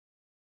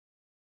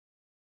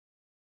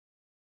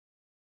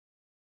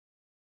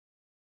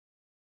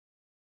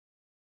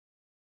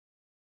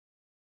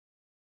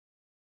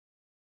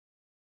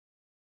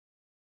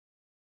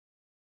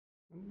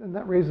And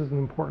that raises an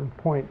important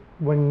point.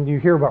 When you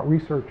hear about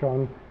research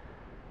on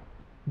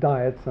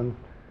diets and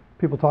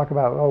people talk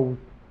about, oh,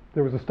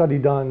 there was a study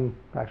done,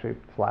 actually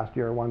it's last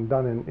year, one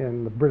done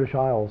in the British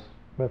Isles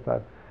with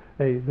that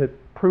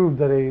proved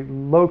that a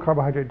low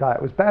carbohydrate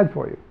diet was bad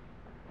for you.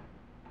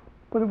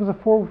 But it was a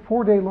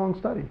four-day long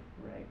study.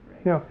 Right.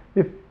 You know,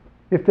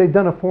 if they'd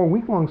done a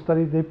 4-week long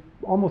study, they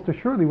almost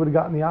assuredly would have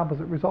gotten the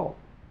opposite result.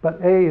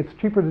 But A, it's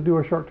cheaper to do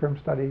a short-term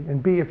study,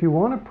 and B, if you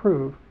want to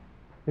prove,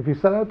 if you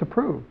set out to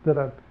prove that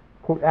a,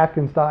 quote,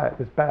 Atkins diet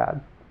is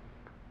bad,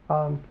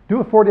 do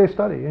a 4-day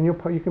study, and you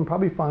can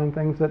probably find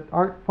things that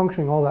aren't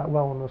functioning all that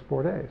well in those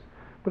 4 days.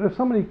 But if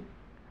somebody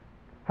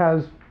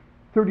has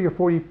 30 or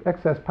 40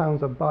 excess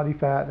pounds of body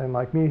fat, and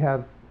like me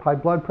had high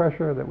blood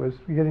pressure that was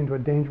getting to a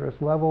dangerous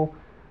level,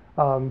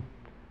 you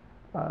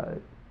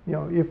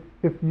know,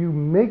 if you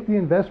make the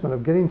investment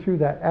of getting through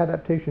that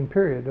adaptation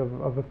period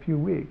of a few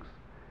weeks,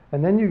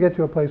 and then you get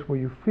to a place where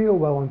you feel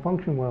well and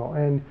function well,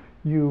 and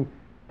you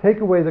take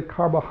away the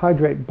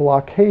carbohydrate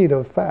blockade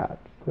of fat,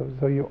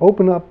 so you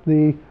open up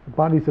the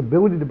body's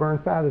ability to burn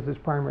fat as its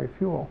primary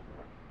fuel,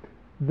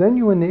 then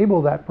you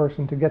enable that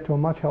person to get to a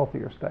much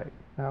healthier state.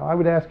 Now, I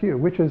would ask you,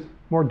 which is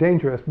more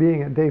dangerous,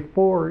 being at day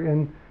 4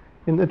 in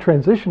the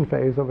transition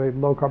phase of a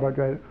low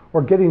carbohydrate,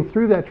 or getting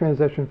through that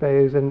transition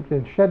phase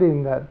and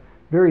shedding that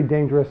very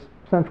dangerous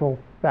central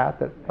fat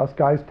that us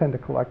guys tend to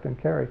collect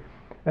and carry,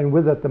 and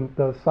with it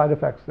the side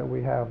effects that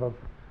we have of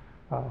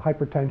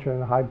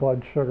hypertension, high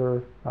blood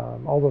sugar,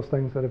 all those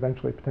things that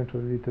eventually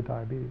potentially lead to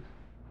diabetes.